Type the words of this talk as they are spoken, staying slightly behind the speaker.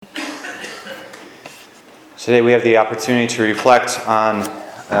Today we have the opportunity to reflect on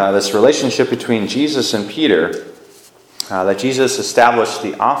this relationship between Jesus and Peter. That Jesus established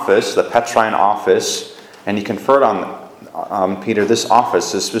the office, the Petrine office, and he conferred on Peter this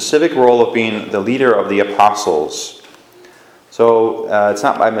office, the specific role of being the leader of the apostles. So it's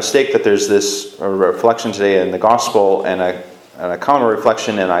not by mistake that there's this reflection today in the gospel and a counter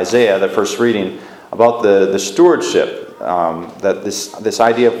reflection in Isaiah, the first reading, about the stewardship, that this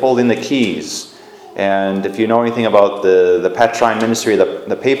idea of holding the keys. And if you know anything about the Petrine ministry,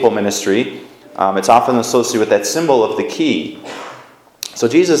 the papal ministry, it's often associated with that symbol of the key. So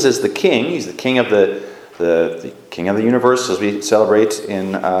Jesus is the king. He's the king of the king of the universe, as we celebrate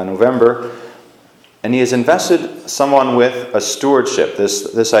in November. And he has invested someone with a stewardship,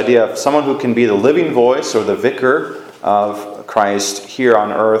 this idea of someone who can be the living voice or the vicar of Christ here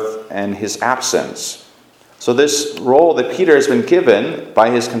on earth and his absence. So this role that Peter has been given by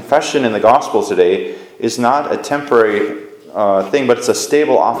his confession in the gospel today is not a temporary thing, but it's a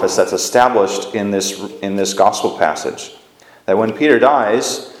stable office that's established in this gospel passage. That when Peter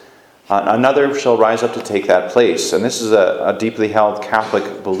dies, another shall rise up to take that place. And this is a deeply held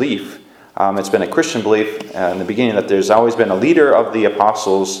Catholic belief. It's been a Christian belief in the beginning that there's always been a leader of the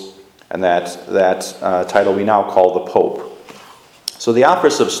apostles, and that title we now call the Pope. So the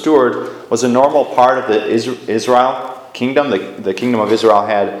office of steward was a normal part of the Israel kingdom. The kingdom of Israel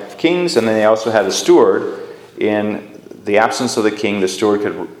had kings, and then they also had a steward. In the absence of the king, the steward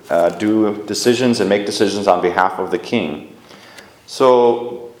could do decisions and make decisions on behalf of the king.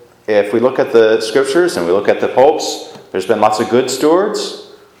 So if we look at the scriptures and we look at the popes, there's been lots of good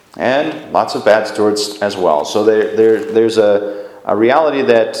stewards and lots of bad stewards as well. So there's a reality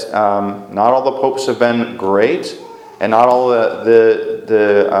that not all the popes have been great, and not all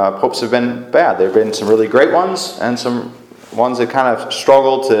the popes have been bad. There have been some really great ones, and some ones that kind of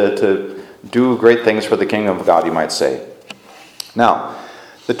struggle to do great things for the kingdom of God, you might say. Now,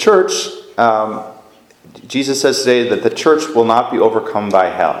 the church, Jesus says today that the church will not be overcome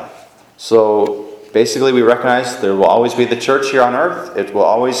by hell. So basically we recognize there will always be the church here on earth. It will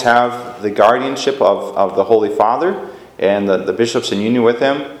always have the guardianship of the Holy Father and the bishops in union with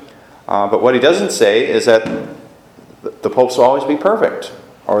him. But what he doesn't say is that the popes will always be perfect,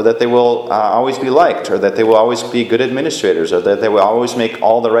 or that they will always be liked, or that they will always be good administrators, or that they will always make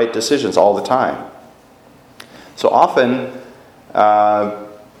all the right decisions all the time. So often,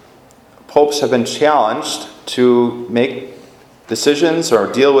 popes have been challenged to make decisions or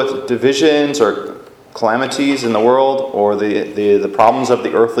deal with divisions or calamities in the world or the problems of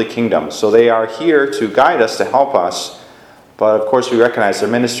the earthly kingdom. So they are here to guide us, to help us, but of course we recognize their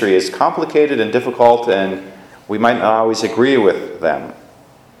ministry is complicated and difficult, and we might not always agree with them.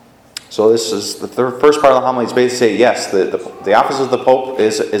 So this is the first part of the homily is basically say, yes, the office of the Pope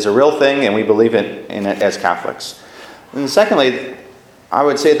is a real thing, and we believe in it as Catholics. And secondly, I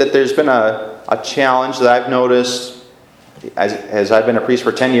would say that there's been a challenge that I've noticed as I've been a priest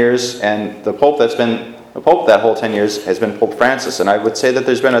for 10 years, and the Pope that's been the Pope that whole 10 years has been Pope Francis. And I would say that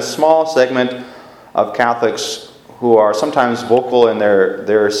there's been a small segment of Catholics who are sometimes vocal in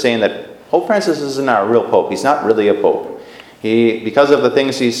they're saying that Pope Francis is not a real pope. He's not really a pope. Because of the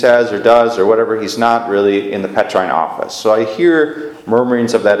things he says or does or whatever, he's not really in the Petrine office. So I hear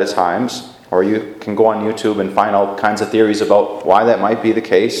murmurings of that at times, or you can go on YouTube and find all kinds of theories about why that might be the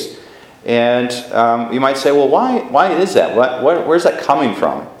case. And you might say, well, why is that? Where's that coming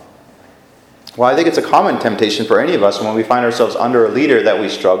from? Well, I think it's a common temptation for any of us when we find ourselves under a leader that we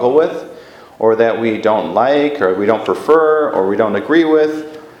struggle with, or that we don't like, or we don't prefer, or we don't agree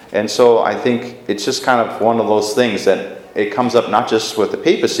with. And so I think it's just kind of one of those things that it comes up not just with the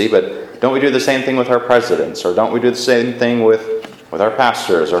papacy, but don't we do the same thing with our presidents? Or don't we do the same thing with our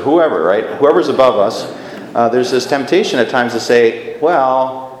pastors or whoever, right? Whoever's above us. There's this temptation at times to say,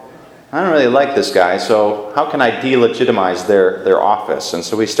 well, I don't really like this guy, so how can I delegitimize their office? And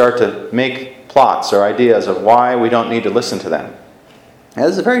so we start to make plots or ideas of why we don't need to listen to them. And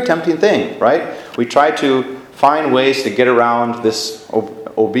this is a very tempting thing, right? We try to find ways to get around this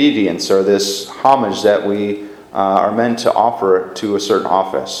obedience or this homage that we are meant to offer to a certain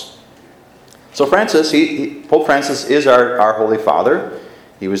office. So Francis, Pope Francis is our Holy Father.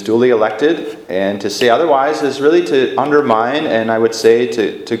 He was duly elected, and to say otherwise is really to undermine, and I would say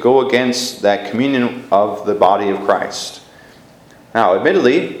to go against that communion of the body of Christ. Now,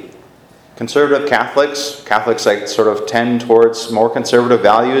 admittedly, conservative Catholics that sort of tend towards more conservative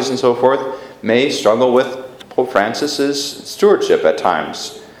values and so forth, may struggle with Pope Francis's stewardship at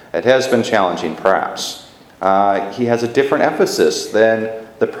times. It has been challenging, perhaps. He has a different emphasis than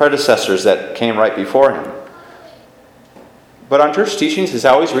the predecessors that came right before him. But on church teachings, he's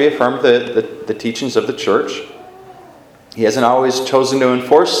always reaffirmed the teachings of the church. He hasn't always chosen to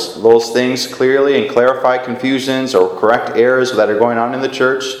enforce those things clearly and clarify confusions or correct errors that are going on in the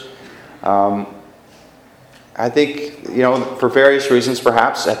church. I think, for various reasons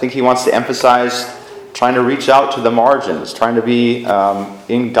perhaps, I think he wants to emphasize trying to reach out to the margins, trying to be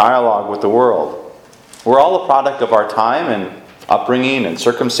in dialogue with the world. We're all a product of our time and upbringing and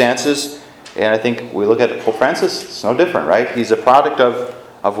circumstances, and I think we look at Pope Francis, it's no different, right? He's a product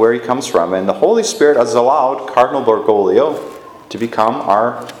of where he comes from, and the Holy Spirit has allowed Cardinal Bergoglio to become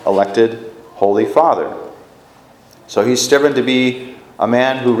our elected Holy Father. So he's striven to be a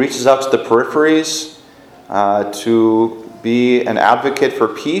man who reaches out to the peripheries, to be an advocate for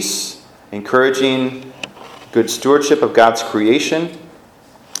peace, encouraging good stewardship of God's creation.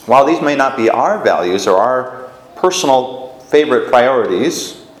 While these may not be our values or our personal favorite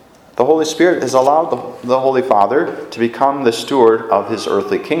priorities, the Holy Spirit has allowed the Holy Father to become the steward of his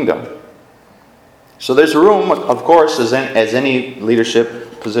earthly kingdom. So there's room, of course, as any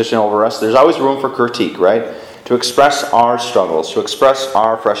leadership position over us, there's always room for critique, right? To express our struggles, to express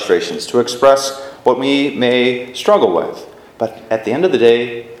our frustrations, to express what we may struggle with. But at the end of the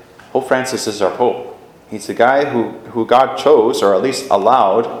day, Pope Francis is our Pope. He's the guy who God chose, or at least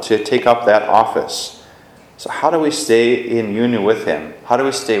allowed, to take up that office. So how do we stay in union with him? How do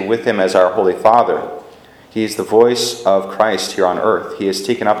we stay with him as our Holy Father? He's the voice of Christ here on earth. He has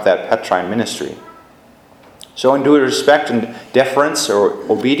taken up that Petrine ministry. So in due respect and deference or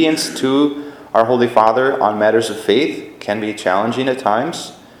obedience to our Holy Father on matters of faith can be challenging at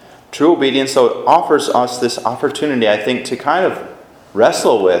times. True obedience, though, offers us this opportunity, I think, to kind of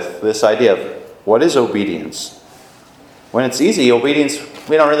wrestle with this idea of what is obedience. When it's easy, obedience,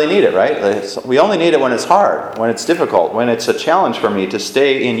 we don't really need it, right? We only need it when it's hard, when it's difficult, when it's a challenge for me to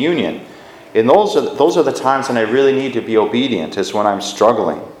stay in union. And those are the times when I really need to be obedient, is when I'm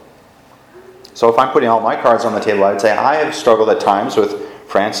struggling. So if I'm putting all my cards on the table, I'd say I have struggled at times with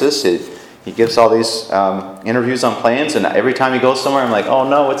Francis. He gives all these interviews on planes, and every time he goes somewhere, I'm like, oh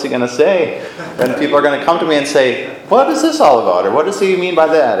no, what's he going to say? And people are going to come to me and say, what is this all about? Or what does he mean by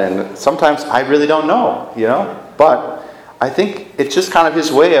that? And sometimes I really don't know, But I think it's just kind of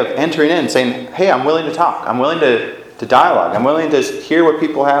his way of entering in, saying, hey, I'm willing to talk. I'm willing to dialogue. I'm willing to hear what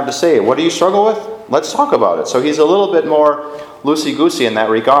people have to say. What do you struggle with? Let's talk about it. So he's a little bit more loosey-goosey in that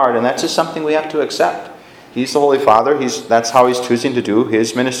regard, and that's just something we have to accept. He's the Holy Father. That's how he's choosing to do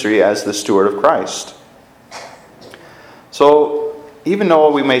his ministry as the steward of Christ. So even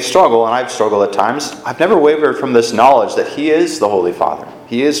though we may struggle, and I've struggled at times, I've never wavered from this knowledge that he is the Holy Father.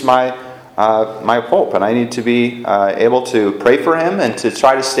 He is my Pope, and I need to be able to pray for him and to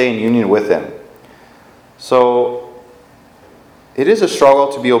try to stay in union with him. So it is a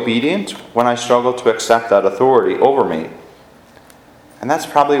struggle to be obedient when I struggle to accept that authority over me. And that's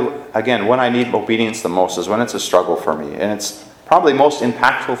probably, again, when I need obedience the most, is when it's a struggle for me. And it's probably most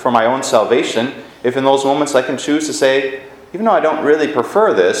impactful for my own salvation if in those moments I can choose to say, even though I don't really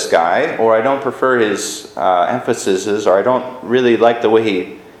prefer this guy, or I don't prefer his emphases, or I don't really like the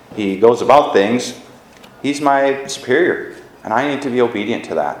way he goes about things, he's my superior, and I need to be obedient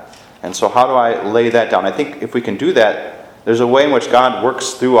to that. And so how do I lay that down? I think if we can do that, there's a way in which God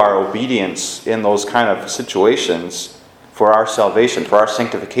works through our obedience in those kind of situations for our salvation, for our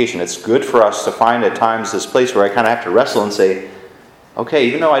sanctification. It's good for us to find at times this place where I kind of have to wrestle and say, okay,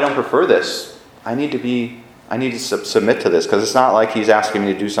 even though I don't prefer this, I need to submit to this, because it's not like he's asking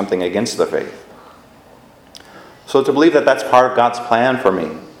me to do something against the faith. So to believe that that's part of God's plan for me,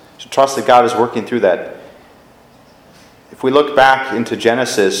 to trust that God is working through that. If we look back into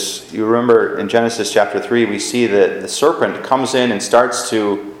Genesis, you remember in Genesis chapter 3, we see that the serpent comes in and starts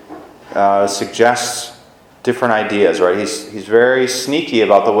to suggest different ideas, right? He's very sneaky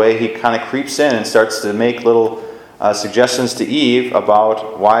about the way he kind of creeps in and starts to make little suggestions to Eve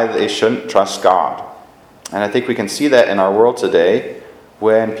about why they shouldn't trust God. And I think we can see that in our world today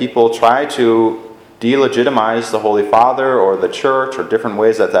when people try to delegitimize the Holy Father or the church, or different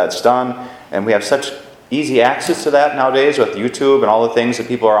ways that that's done. And we have such easy access to that nowadays with YouTube and all the things that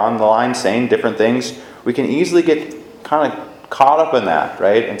people are on the line saying different things. We can easily get kind of caught up in that,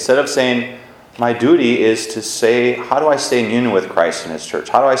 right? Instead of saying, my duty is to say, how do I stay in union with Christ and his church?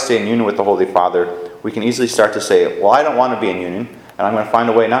 How do I stay in union with the Holy Father? We can easily start to say, well, I don't want to be in union, and I'm going to find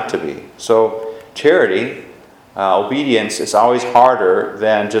a way not to be. So charity, obedience, is always harder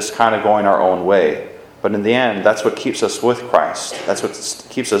than just kind of going our own way. But in the end, that's what keeps us with Christ. That's what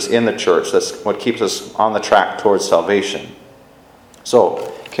keeps us in the church. That's what keeps us on the track towards salvation.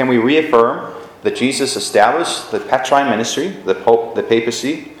 So, can we reaffirm that Jesus established the Petrine ministry, the Pope, the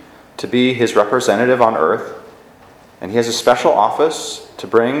papacy, to be his representative on earth? And he has a special office to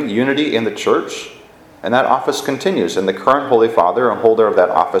bring unity in the church, and that office continues. And the current Holy Father and holder of that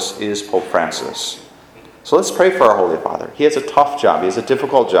office is Pope Francis. So let's pray for our Holy Father. He has a tough job. He has a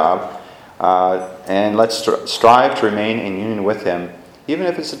difficult job. And let's strive to remain in union with him, even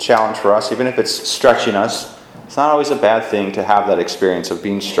if it's a challenge for us, even if it's stretching us. It's not always a bad thing to have that experience of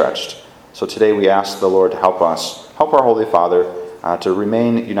being stretched. So today we ask the Lord to help us, help our Holy Father to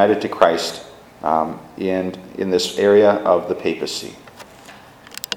remain united to Christ in this area of the papacy.